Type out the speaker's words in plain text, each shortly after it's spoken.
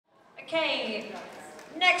Okay,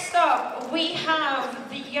 next up we have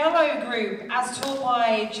the Yellow Group as told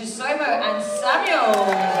by Chisomo and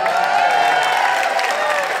Samuel.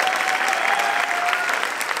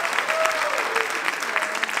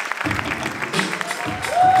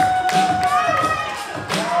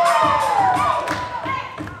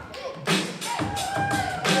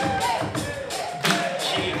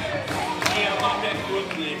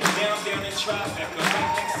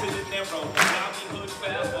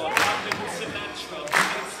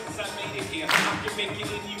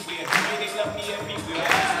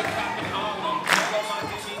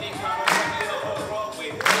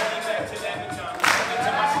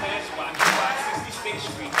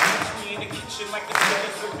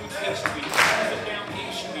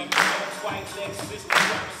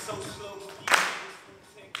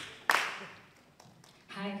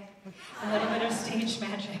 Hi, a little bit of stage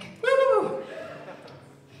magic. Woo!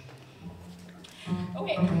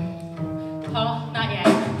 Okay. Oh, not yet.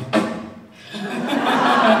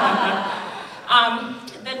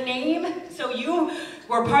 The name, so you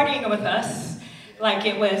were partying with us like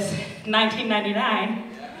it was 1999.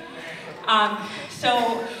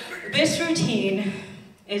 So this routine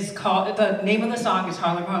is called, the name of the song is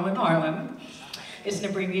Harlem, Harlem, Harlem. It's an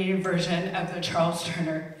abbreviated version of the Charles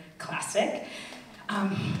Turner classic.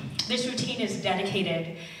 This routine is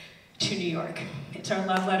dedicated to New York. It's our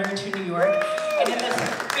love letter to New York. And in this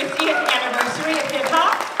 50th anniversary of hip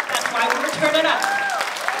hop, that's why we're turning up.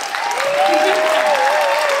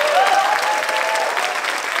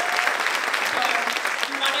 So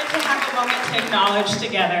we wanted to have a moment to acknowledge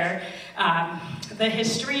together the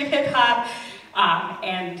history of hip hop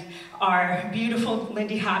and our beautiful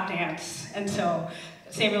Lindy Hop dance. And so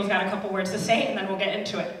Samuel's got a couple words to say, and then we'll get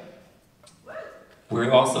into it.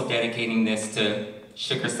 We're also dedicating this to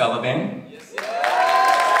Sugar Sullivan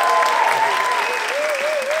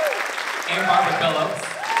and Barbara Phillips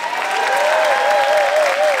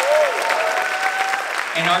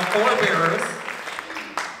and our forebearers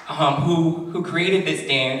who created this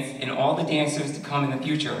dance and all the dancers to come in the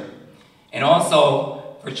future. And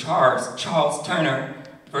also for Charles Turner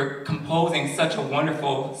for composing such a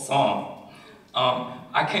wonderful song.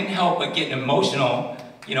 I couldn't help but get emotional,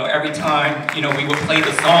 you know, every time, you know, we would play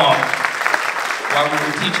the song while we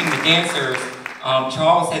were teaching the dancers.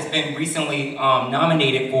 Charles has been recently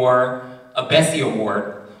nominated for a Bessie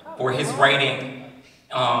Award for his writing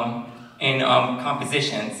and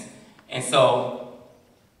compositions. And so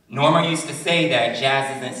Norma used to say that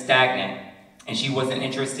jazz isn't stagnant, and she wasn't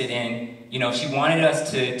interested in, you know, she wanted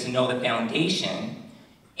us to know the foundation,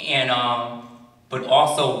 and but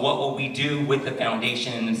also what will we do with the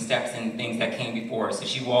foundation and the steps and things that came before us. So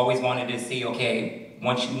she always wanted to see, okay,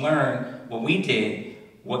 once you learn what we did,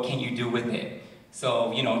 what can you do with it?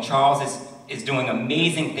 So, you know, Charles is doing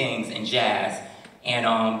amazing things in jazz, and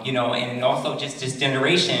you know, and also just this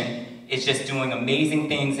generation is just doing amazing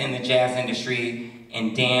things in the jazz industry,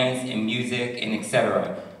 in dance, in music, and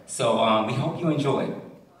etc. So we hope you enjoy.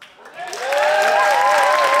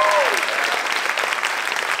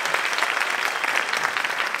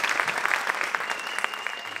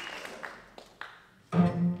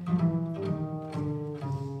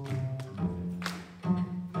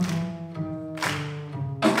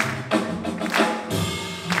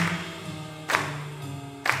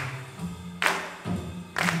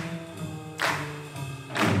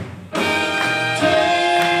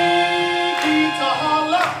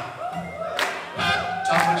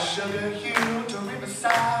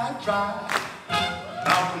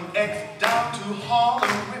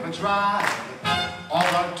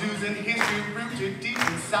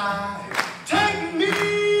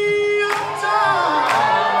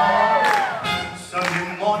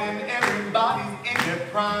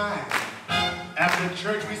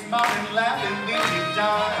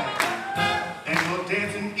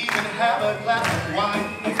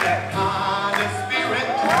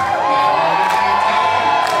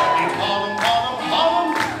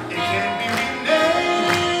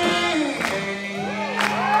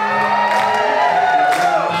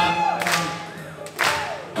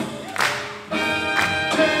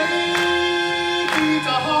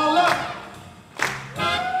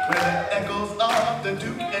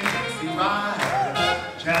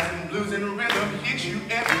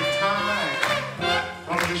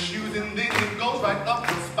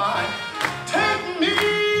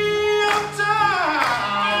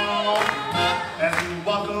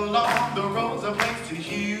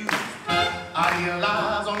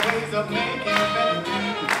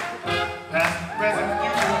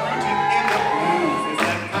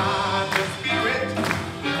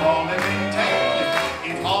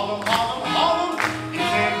 Harlem, Harlem, Harlem, it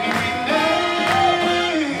can't be renamed.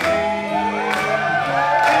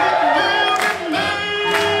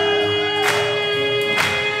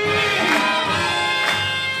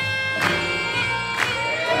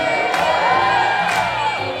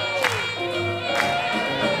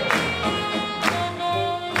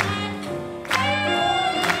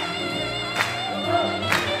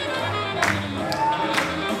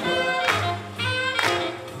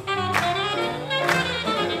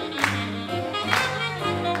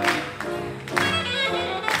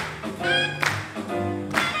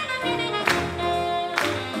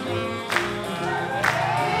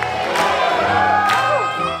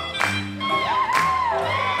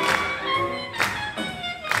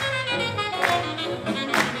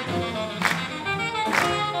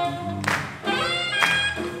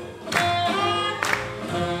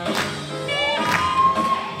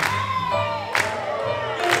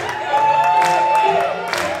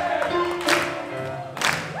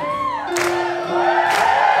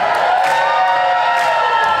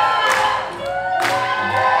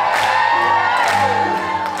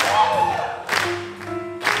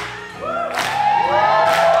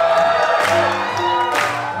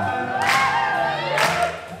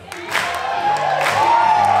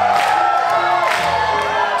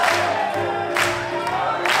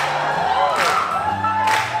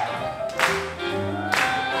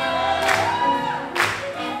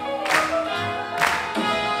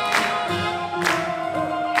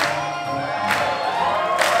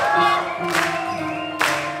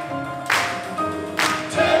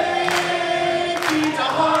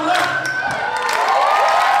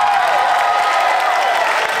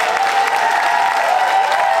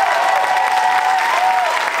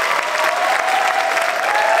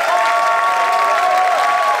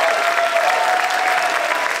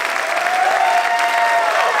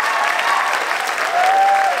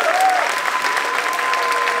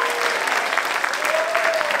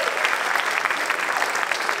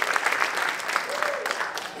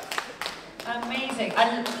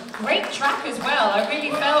 And great track as well. I really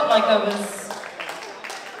felt like I was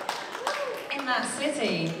in that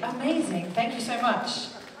city. Amazing. Thank you so much.